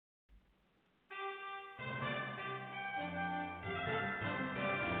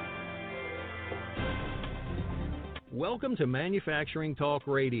Welcome to Manufacturing Talk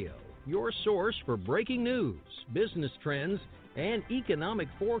Radio, your source for breaking news, business trends, and economic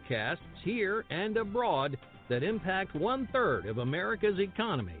forecasts here and abroad that impact 1/3 of America's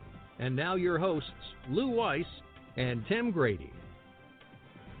economy. And now your hosts, Lou Weiss and Tim Grady.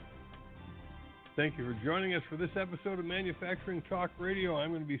 Thank you for joining us for this episode of Manufacturing Talk Radio.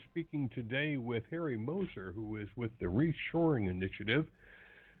 I'm going to be speaking today with Harry Moser, who is with the Reshoring Initiative.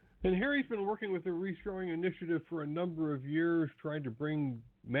 And Harry's been working with the Reshoring Initiative for a number of years, trying to bring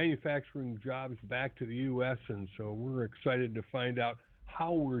manufacturing jobs back to the U.S., and so we're excited to find out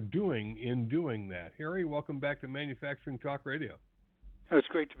how we're doing in doing that. Harry, welcome back to Manufacturing Talk Radio. Oh, it's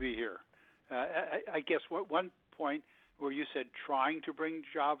great to be here. I guess one point where you said trying to bring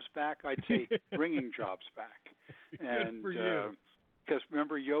jobs back, I'd say bringing jobs back. And for you. Because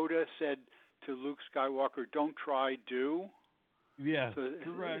remember Yoda said to Luke Skywalker, "Don't try, do." Yeah, so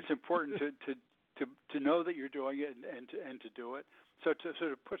correct. It's important to know that you're doing it and to do it. So to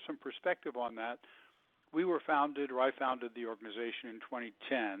sort of put some perspective on that, I founded the organization in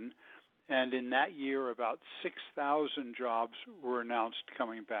 2010, and in that year about 6,000 jobs were announced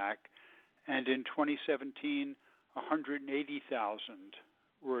coming back, and in 2017, 180,000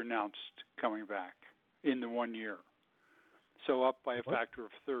 were announced coming back in the 1 year. So up by a factor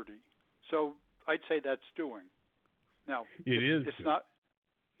of 30. So I'd say that's doing. Now, it's not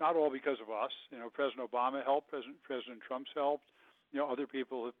all because of us. You know, President Obama helped, President Trump's helped. You know, other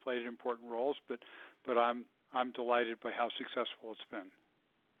people have played important roles, but I'm delighted by how successful it's been.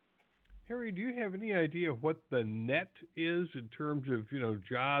 Harry, do you have any idea what the net is in terms of,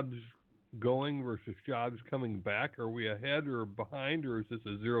 jobs going versus jobs coming back? Are we ahead or behind, or is this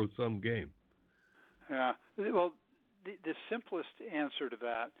a zero-sum game? Well, the simplest answer to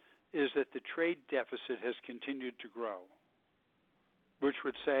that is that the trade deficit has continued to grow, which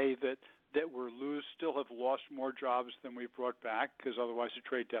would say that we still have lost more jobs than we brought back, because otherwise the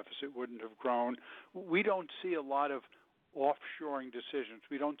trade deficit wouldn't have grown. We don't see a lot of offshoring decisions.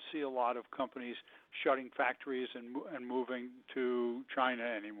 We don't see a lot of companies shutting factories and moving to China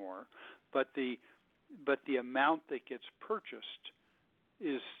anymore. But the amount that gets purchased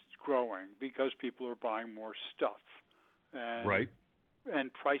is growing because people are buying more stuff. And right.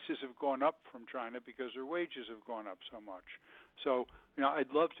 And prices have gone up from China because their wages have gone up so much. So,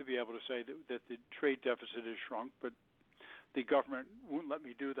 I'd love to be able to say that the trade deficit has shrunk, but the government won't let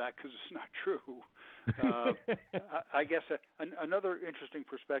me do that because it's not true. I guess another interesting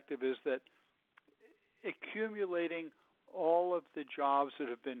perspective is that accumulating all of the jobs that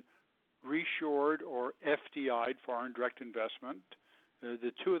have been reshored or FDI'd, foreign direct investment,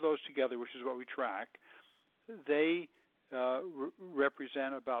 the two of those together, which is what we track, they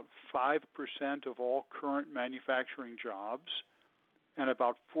represent about 5% of all current manufacturing jobs and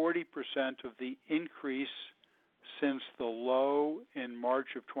about 40% of the increase since the low in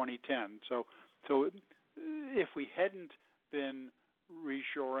March of 2010. So if we hadn't been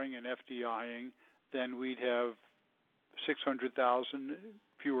reshoring and FDIing, then we'd have 600,000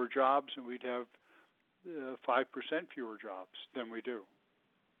 fewer jobs and we'd have 5% fewer jobs than we do.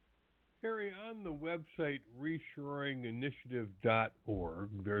 Harry, on the website reshoringinitiative.org,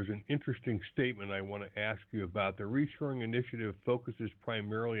 there's an interesting statement I want to ask you about. The Reshoring Initiative focuses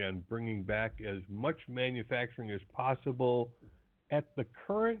primarily on bringing back as much manufacturing as possible at the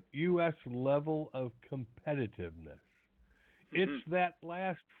current U.S. level of competitiveness. It's that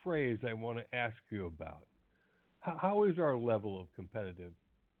last phrase I want to ask you about. How is our level of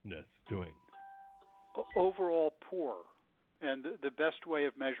competitiveness doing? Overall, poor. And the best way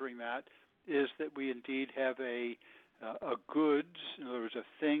of measuring that is that we indeed have a goods, in other words, a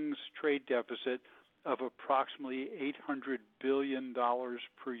things trade deficit of approximately $800 billion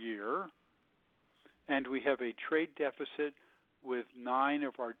per year. And we have a trade deficit with 9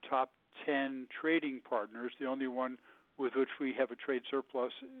 of our top 10 trading partners. The only one with which we have a trade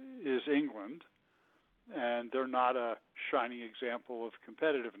surplus is England. And they're not a shining example of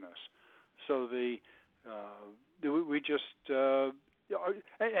competitiveness. So we just and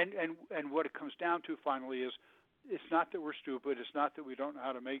what it comes down to finally is it's not that we're stupid, it's not that we don't know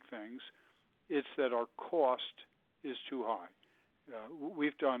how to make things, it's that our cost is too high.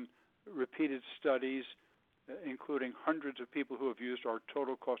 We've done repeated studies, including hundreds of people who have used our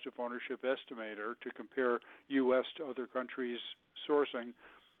total cost of ownership estimator to compare U.S. to other countries' sourcing,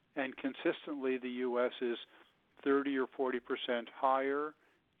 and consistently the U.S. is 30 or 40% higher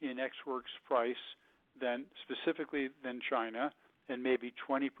in ex-works price specifically than China, and maybe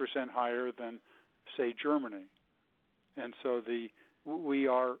 20% higher than, say, Germany. And so we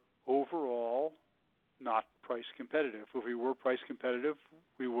are overall not price competitive. If we were price competitive,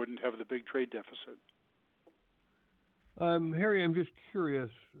 we wouldn't have the big trade deficit. Harry, I'm just curious.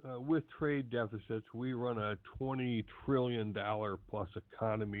 With trade deficits, we run a $20 trillion plus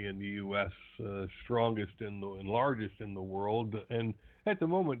economy in the U.S., strongest and largest in the world, and at the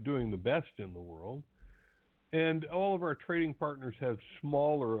moment doing the best in the world. And all of our trading partners have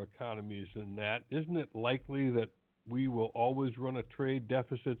smaller economies than that. Isn't it likely that we will always run a trade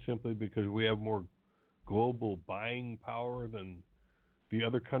deficit simply because we have more global buying power than the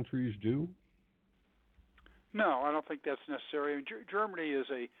other countries do? No, I don't think that's necessary. I mean, Germany is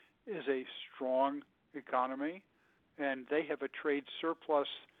a strong economy, and they have a trade surplus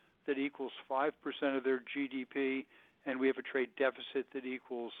that equals 5% of their GDP, and we have a trade deficit that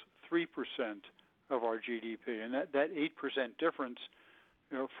equals 3% of our GDP. And that 8% difference,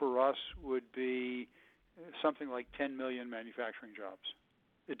 for us would be something like 10 million manufacturing jobs,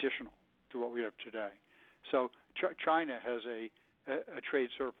 additional to what we have today. So China has a trade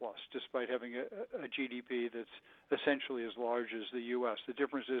surplus, despite having a GDP that's essentially as large as the U.S. The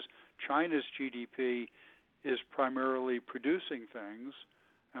difference is China's GDP is primarily producing things,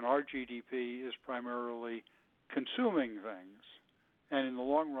 and our GDP is primarily consuming things. And in the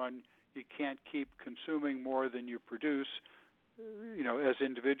long run, you can't keep consuming more than you produce, as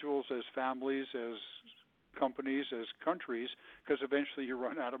individuals, as families, as companies, as countries, because eventually you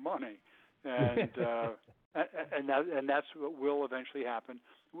run out of money. And and that's what will eventually happen.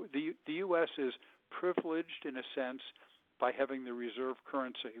 The U.S. is privileged in a sense by having the reserve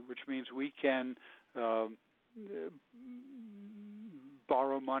currency, which means we can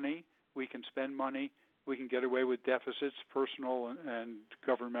borrow money, we can spend money, we can get away with deficits, personal and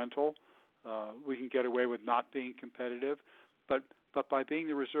governmental. We can get away with not being competitive, but by being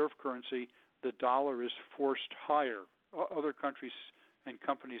the reserve currency, the dollar is forced higher. Other countries and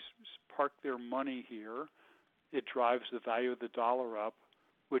companies park their money here. It drives the value of the dollar up,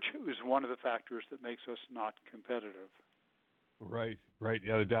 which is one of the factors that makes us not competitive. Right.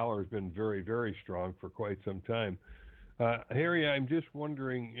 Yeah, the dollar has been very, very strong for quite some time. Harry, I'm just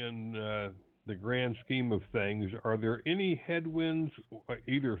wondering, in the grand scheme of things, are there any headwinds,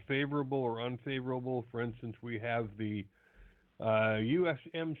 either favorable or unfavorable? For instance, we have the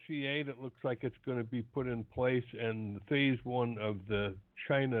USMCA that looks like it's going to be put in place, and phase one of the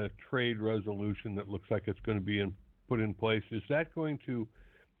China trade resolution that looks like it's going to be put in place. Is that going to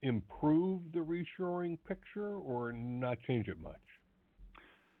improve the reshoring picture or not change it much?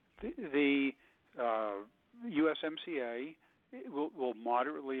 The USMCA will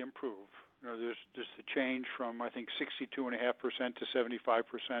moderately improve. There's a change from, I think, 62.5% to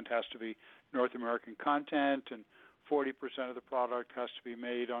 75% has to be North American content, and 40% of the product has to be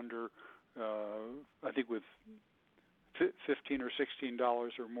made under, I think, with $15 or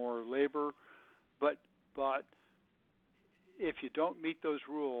 $16 or more labor. But if you don't meet those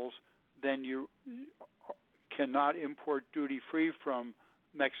rules, then you cannot import duty-free from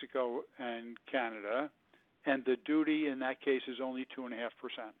Mexico and Canada, and the duty in that case is only 2.5%.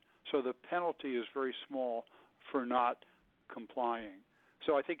 So the penalty is very small for not complying.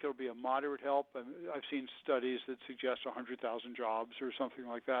 So I think it'll be a moderate help. I've seen studies that suggest 100,000 jobs or something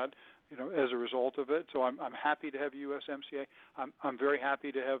like that, as a result of it. So I'm happy to have USMCA. I'm very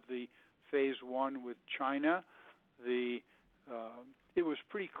happy to have the phase one with China. It was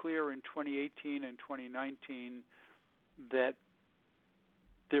pretty clear in 2018 and 2019 that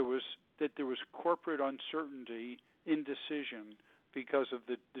there was corporate uncertainty, indecision, because of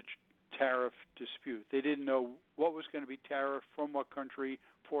the tariff dispute. They didn't know what was going to be tariffed, from what country,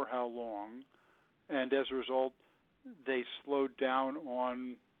 for how long, and as a result, they slowed down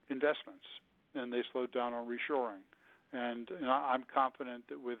on investments and they slowed down on reshoring. And I'm confident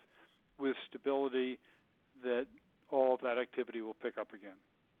that with stability, that all of that activity will pick up again.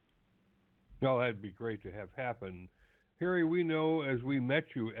 No, that'd be great to have happen. Harry, we know as we met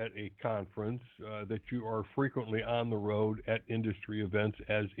you at a conference that you are frequently on the road at industry events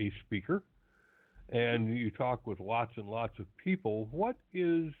as a speaker, and you talk with lots and lots of people. What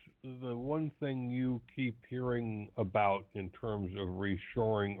is the one thing you keep hearing about in terms of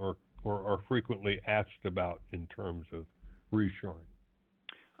reshoring, or are frequently asked about in terms of reshoring?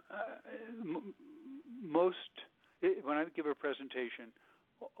 When I give a presentation,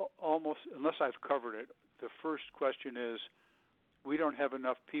 almost, unless I've covered it, the first question is, we don't have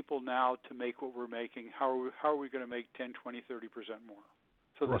enough people now to make what we're making. How are we going to make 10, 20, 30% more?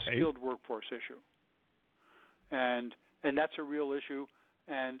 So the skilled workforce issue. And that's a real issue,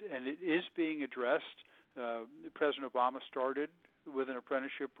 and it is being addressed. President Obama started with an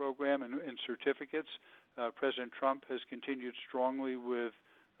apprenticeship program and certificates. President Trump has continued strongly with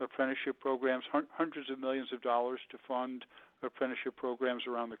apprenticeship programs, hundreds of millions of dollars to fund apprenticeship programs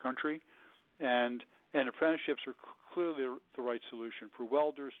around the country. And apprenticeships are clearly the right solution for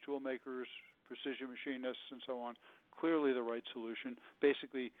welders, tool makers, precision machinists, and so on. Clearly the right solution,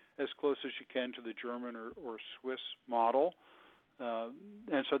 basically as close as you can to the German or Swiss model.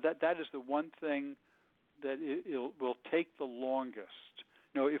 And so that is the one thing that it will take the longest.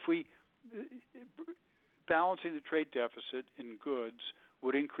 If we balancing the trade deficit in goods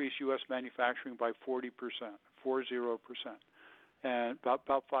would increase U.S. manufacturing by 40%, and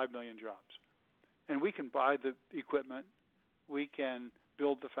about 5 million jobs. And we can buy the equipment, we can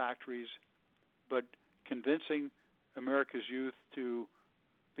build the factories, but convincing America's youth to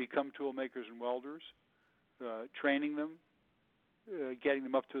become tool makers and welders, training them, getting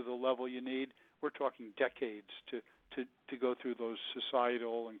them up to the level you need, we're talking decades to go through those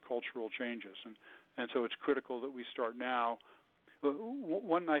societal and cultural changes. And so it's critical that we start now.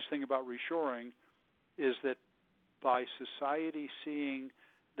 One nice thing about reshoring is that by society seeing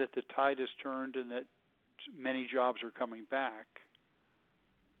that the tide has turned and that many jobs are coming back,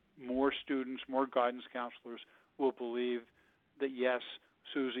 more students, more guidance counselors will believe that, yes,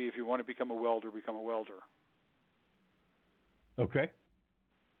 Susie, if you want to become a welder, become a welder. Okay.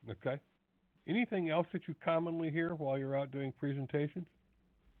 Anything else that you commonly hear while you're out doing presentations?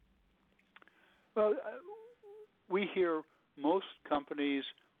 Well, we hear most companies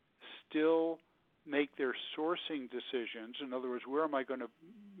still make their sourcing decisions. In other words, where am I going to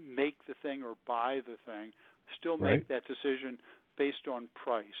make the thing or buy the thing? Still make that decision based on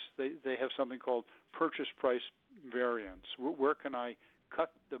price. They have something called purchase price variance. Where can I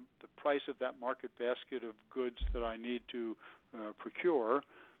cut the price of that market basket of goods that I need to procure?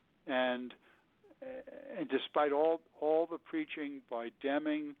 And despite all the preaching by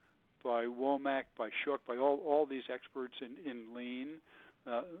Deming, by Womack, by Shook, by all these experts in lean,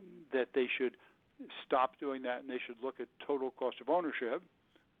 that they should stop doing that and they should look at total cost of ownership,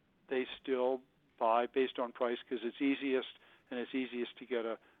 they still buy based on price because it's easiest to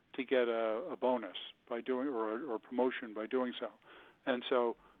get a bonus by doing or promotion by doing so. And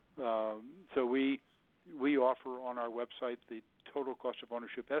so we offer on our website the total cost of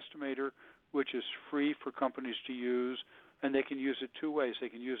ownership estimator, which is free for companies to use, and they can use it two ways. They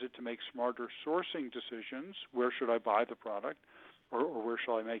can use it to make smarter sourcing decisions. Where should I buy the product, or where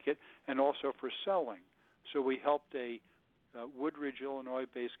shall I make it? And also for selling. So we helped a Woodridge,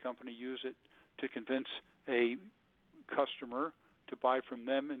 Illinois-based company use it to convince a customer to buy from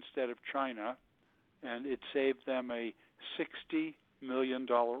them instead of China, and it saved them a $60 million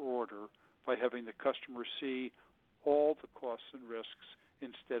order by having the customer see all the costs and risks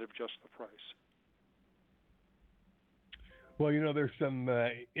instead of just the price. Well, there's some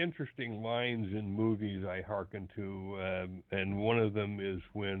interesting lines in movies I hearken to, and one of them is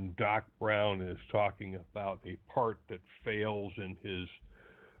when Doc Brown is talking about a part that fails in his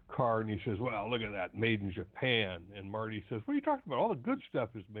car, and he says, well, look at that, made in Japan. And Marty says, what are you talking about? All the good stuff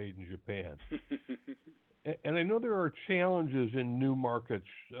is made in Japan. And I know there are challenges in new markets.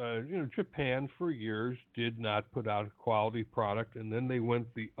 Japan for years did not put out a quality product, and then they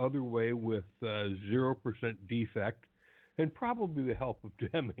went the other way with 0% defect, and probably the help of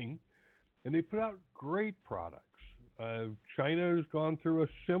Deming, and they put out great products. China has gone through a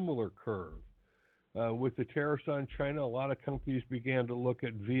similar curve. With the tariffs on China, a lot of companies began to look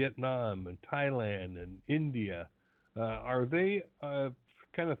at Vietnam and Thailand and India. Are they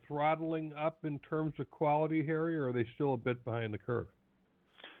kind of throttling up in terms of quality, Harry, or are they still a bit behind the curve?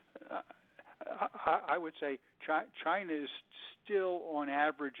 I would say China is still, on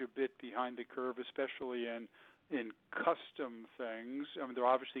average, a bit behind the curve, especially in custom things. I mean, they're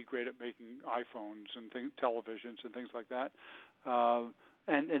obviously great at making iPhones and televisions and things like that.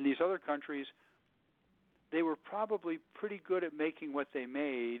 And these other countries, they were probably pretty good at making what they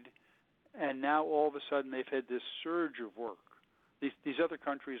made, and now all of a sudden they've had this surge of work. These other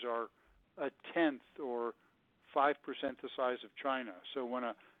countries are a tenth or 5% the size of China. So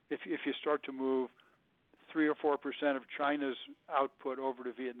if you start to move 3 or 4% of China's output over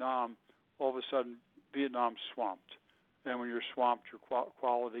to Vietnam, all of a sudden Vietnam's swamped. And when you're swamped, your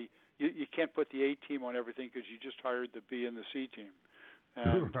quality, you can't put the A team on everything because you just hired the B and the C team.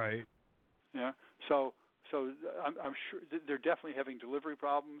 And, right. Yeah. So I'm sure they're definitely having delivery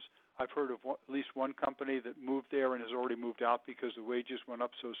problems. I've heard of at least one company that moved there and has already moved out because the wages went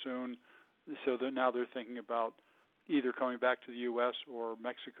up so soon. So now they're thinking about either coming back to the U.S. or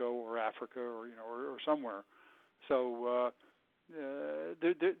Mexico or Africa or somewhere. So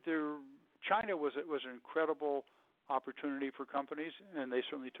China was an incredible opportunity for companies, and they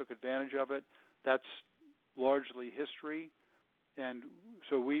certainly took advantage of it. That's largely history, and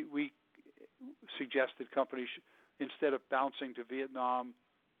so we suggest that companies, instead of bouncing to Vietnam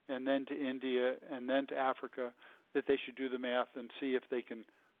and then to India and then to Africa, that they should do the math and see if they can,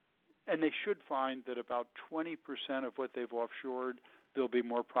 and they should find that about 20% of what they've offshored, they'll be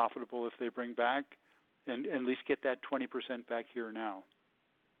more profitable if they bring back, and at least get that 20% back here now.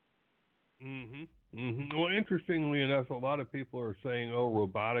 Well, interestingly enough, a lot of people are saying, "Oh,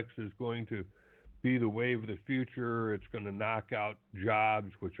 robotics is going to be the wave of the future. It's going to knock out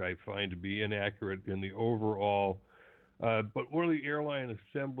jobs," which I find to be inaccurate in the overall. But one of the airline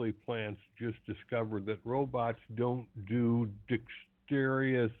assembly plants just discovered that robots don't do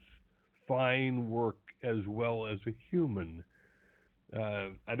dexterous, fine work as well as a human.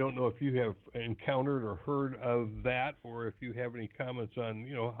 I don't know if you have encountered or heard of that, or if you have any comments on,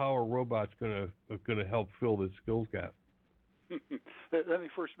 how a robot's going to help fill this skills gap. Let me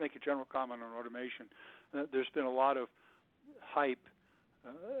first make a general comment on automation. There's been a lot of hype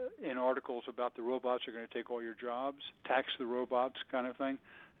in articles about the robots are going to take all your jobs, tax the robots kind of thing.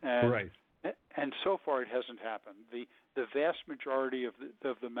 And, right. And so far it hasn't happened. The vast majority of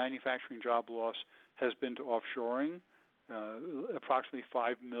the manufacturing job loss has been to offshoring. Approximately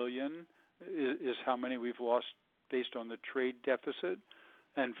 5 million is how many we've lost based on the trade deficit,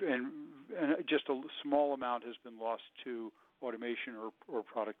 and just a small amount has been lost to automation or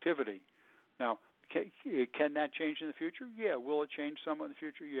productivity. Now, can that change in the future? Yeah. Will it change somewhat in the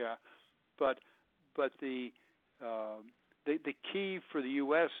future? Yeah. But the key for the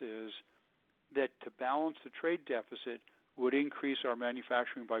U.S. is that to balance the trade deficit would increase our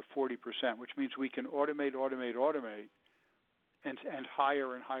manufacturing by 40%, which means we can automate, and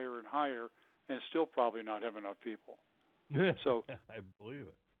hire and hire and hire, and still probably not have enough people. So I believe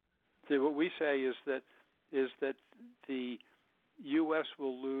it. So what we say is that the U.S.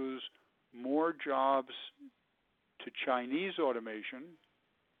 will lose more jobs to Chinese automation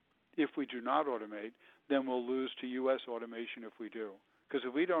if we do not automate than we'll lose to U.S. automation if we do. Because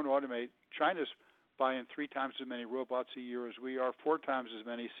if we don't automate, China's buying 3 times as many robots a year as we are, 4 times as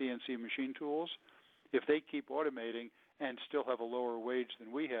many CNC machine tools. If they keep automating and still have a lower wage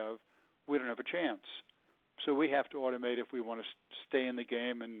than we have, we don't have a chance. So we have to automate if we want to stay in the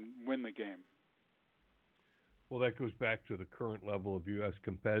game and win the game. Well, that goes back to the current level of U.S.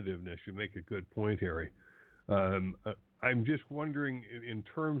 competitiveness. You make a good point, Harry. I'm just wondering, in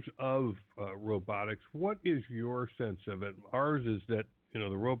terms of robotics, what is your sense of it? Ours is that,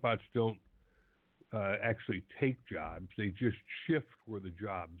 the robots don't actually take jobs. They just shift where the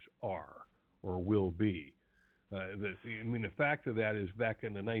jobs are or will be. The fact of that is back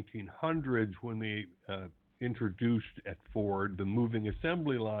in the 1900s when they introduced at Ford the moving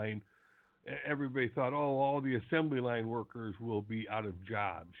assembly line, everybody thought, all the assembly line workers will be out of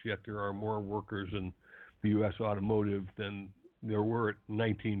jobs, yet there are more workers in the U.S. automotive than there were at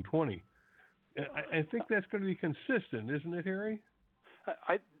 1920. I think that's going to be consistent, isn't it, Harry?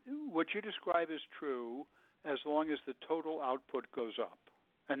 What you describe is true as long as the total output goes up.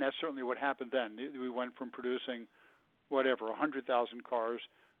 And that's certainly what happened then. We went from producing, 100,000 cars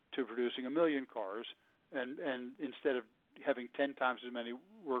to producing 1 million cars. And instead of having 10 times as many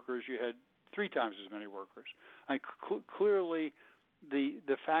workers, you had 3 times as many workers. Clearly,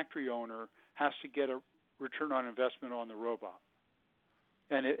 the factory owner has to get a return on investment on the robot.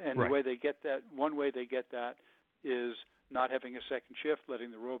 And right. The way they get that, one way they get that is not having a second shift,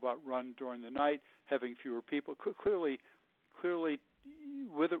 letting the robot run during the night, having fewer people. Clearly,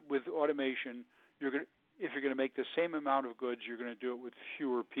 with automation, if you're going to make the same amount of goods, you're going to do it with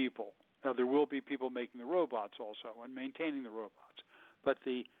fewer people. Now, there will be people making the robots also and maintaining the robots. But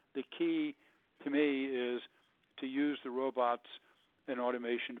the key to me is to use the robots and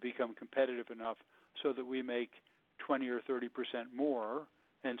automation to become competitive enough so that we make 20 or 30% more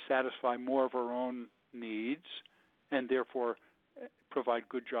and satisfy more of our own needs and therefore provide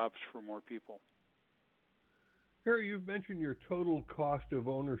good jobs for more people. Harry, you've mentioned your total cost of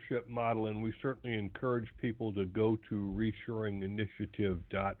ownership model, and we certainly encourage people to go to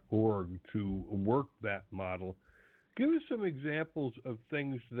reshoringinitiative.org to work that model. Give us some examples of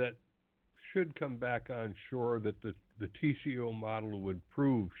things that should come back on shore that the TCO model would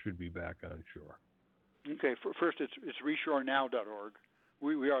prove should be back on shore. Okay, first it's reshorenow.org.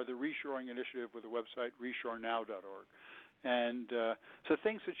 We are the Reshoring Initiative with the website reshorenow.org. And so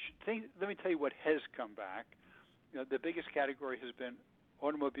let me tell you what has come back. The biggest category has been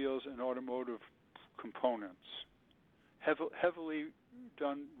automobiles and automotive components. Heavily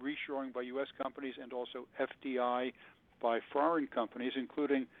done reshoring by U.S. companies and also FDI by foreign companies,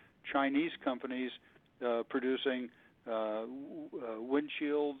 including Chinese companies producing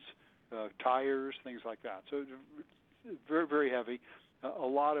windshields, tires, things like that. So very, very heavy. A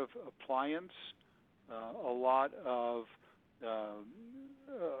lot of appliance, a lot of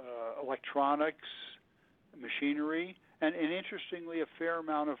electronics, machinery, and interestingly, a fair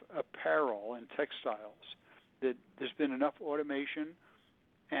amount of apparel and textiles. That there's been enough automation,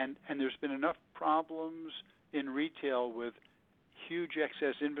 and there's been enough problems in retail with huge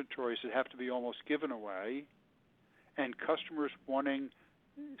excess inventories that have to be almost given away, and customers wanting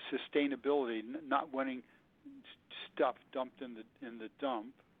sustainability, not wanting stuff dumped in the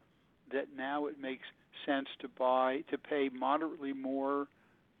dump, that now it makes sense to pay moderately more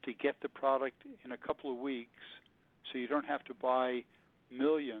to get the product in a couple of weeks, so you don't have to buy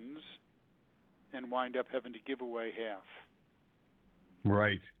millions and wind up having to give away half.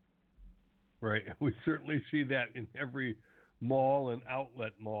 Right. We certainly see that in every mall and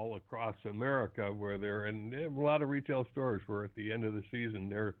outlet mall across America, where there are a lot of retail stores where at the end of the season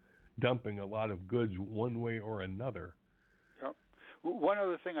they're dumping a lot of goods one way or another. Yep. One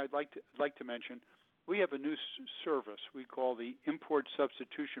other thing I'd like to mention, we have a new service we call the Import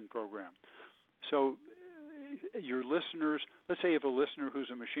Substitution Program. So your listeners, let's say you have a listener who's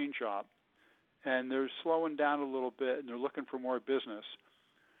a machine shop, and they're slowing down a little bit and they're looking for more business.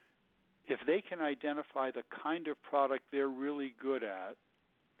 If they can identify the kind of product they're really good at,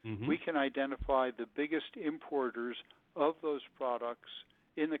 we can identify the biggest importers of those products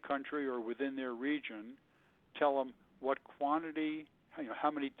in the country or within their region, tell them what quantity, how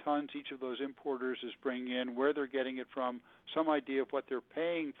many tons each of those importers is bringing in, where they're getting it from, some idea of what they're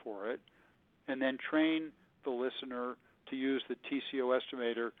paying for it, and then train the listener to use the TCO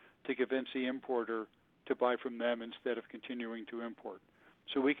estimator to convince the importer to buy from them instead of continuing to import.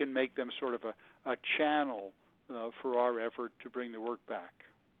 So we can make them sort of a channel for our effort to bring the work back.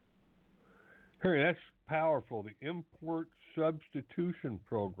 Harry, that's powerful. The Import Substitution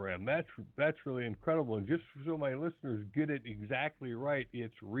Program. That's really incredible. And just so my listeners get it exactly right,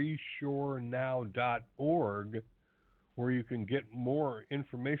 it's reshorenow.org, where you can get more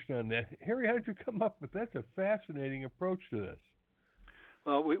information on that. Harry, how did you come up with that? That's a fascinating approach to this.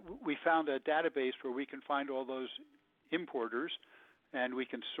 Well, we found a database where we can find all those importers, and we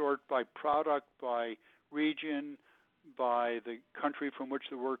can sort by product, by region, by the country from which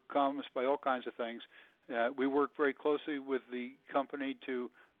the work comes, by all kinds of things. We work very closely with the company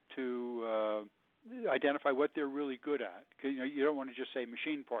to identify what they're really good at. You don't want to just say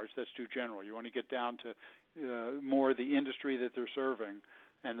machine parts; that's too general. You want to get down to more the industry that they're serving,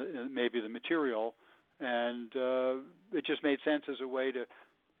 and maybe the material. And it just made sense as a way to,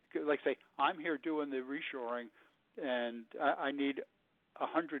 like, say, I'm here doing the reshoring, and I need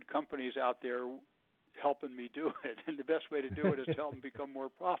 100 companies out there helping me do it, and the best way to do it is to help them become more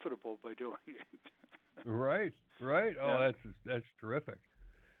profitable by doing it. Right. Oh, that's terrific.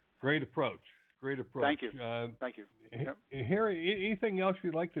 Great approach. Thank you. Thank you. Yep. Harry, anything else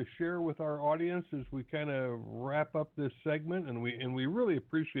you'd like to share with our audience as we kind of wrap up this segment? And we really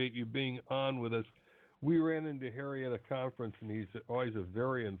appreciate you being on with us. We ran into Harry at a conference, and he's always a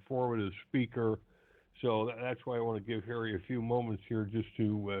very informative speaker. So that's why I want to give Harry a few moments here just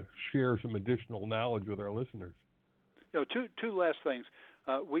to share some additional knowledge with our listeners. Two last things.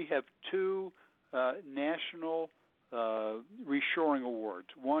 We have two national reshoring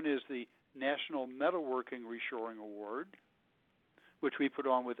awards. One is the National Metalworking Reshoring Award, which we put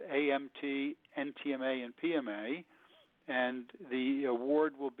on with AMT, NTMA, and PMA, and the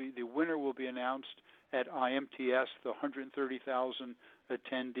winner will be announced at IMTS, the 130,000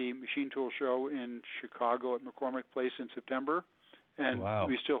 attendee machine tool show in Chicago at McCormick Place in September. And wow.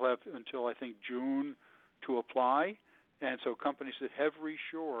 We still have until, I think, June to apply. And so companies that have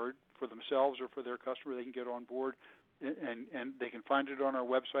reshored for themselves or for their customer, they can get on board, and they can find it on our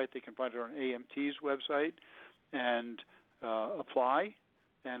website. They can find it on AMT's website and apply.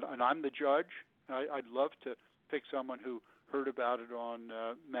 And I'm the judge. I'd love to pick someone who heard about it on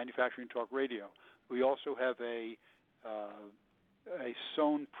Manufacturing Talk Radio. We also have a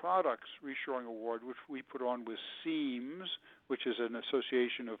Sewn Products Reshoring Award, which we put on with SEAMS, which is an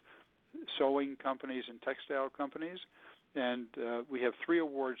association of sewing companies and textile companies. And we have three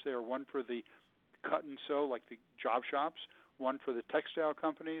awards there, one for the cut and sew, like the job shops, one for the textile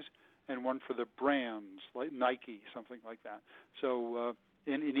companies, and one for the brands, like Nike, something like that. So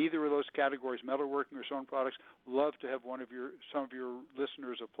in either of those categories, metalworking or sewn products, love to have some of your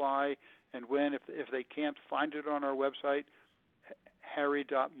listeners apply. And if they can't find it on our website,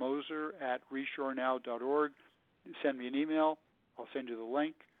 harry.moser@reshorenow.org, send me an email. I'll send you the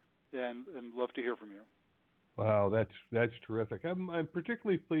link, and love to hear from you. Wow, that's terrific. I'm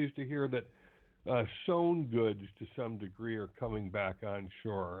particularly pleased to hear that sewn goods to some degree are coming back on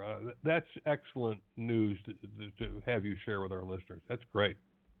shore. That's excellent news to have you share with our listeners. That's great.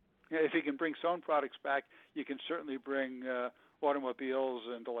 Yeah, if you can bring sewn products back, you can certainly bring automobiles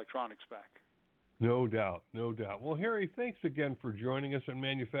and electronics back. No doubt, no doubt. Well, Harry, thanks again for joining us on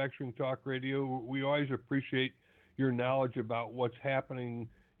Manufacturing Talk Radio. We always appreciate your knowledge about what's happening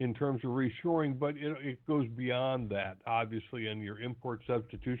in terms of reshoring, but it goes beyond that, obviously, and your import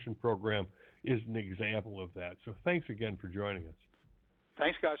substitution program is an example of that. So thanks again for joining us.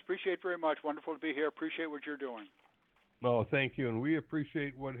 Thanks, guys. Appreciate it very much. Wonderful to be here. Appreciate what you're doing. Oh, thank you. And we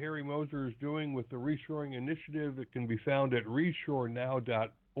appreciate what Harry Moser is doing with the Reshoring Initiative. It can be found at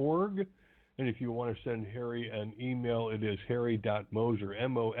reshorenow.org. And if you want to send Harry an email, it is harry.moser,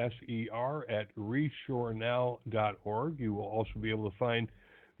 M-O-S-E-R, at reshorenow.org. You will also be able to find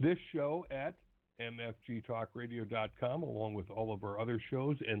this show at mfgtalkradio.com, along with all of our other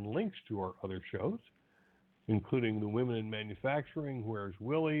shows and links to our other shows, including the Women in Manufacturing, Where's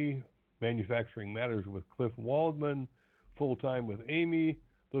Willie, Manufacturing Matters with Cliff Waldman, Full Time with Amy.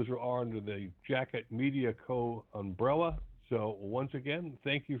 Those are all under the Jacket Media Co. umbrella. So once again,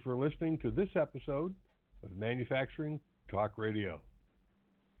 thank you for listening to this episode of Manufacturing Talk Radio.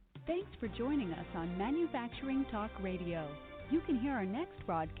 Thanks for joining us on Manufacturing Talk Radio. You can hear our next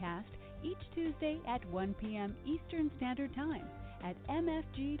broadcast each Tuesday at 1 p.m. Eastern Standard Time at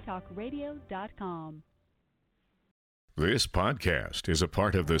mfgtalkradio.com. This podcast is a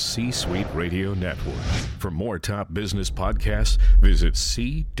part of the C-Suite Radio Network. For more top business podcasts, visit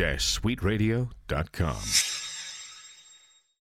c-suiteradio.com.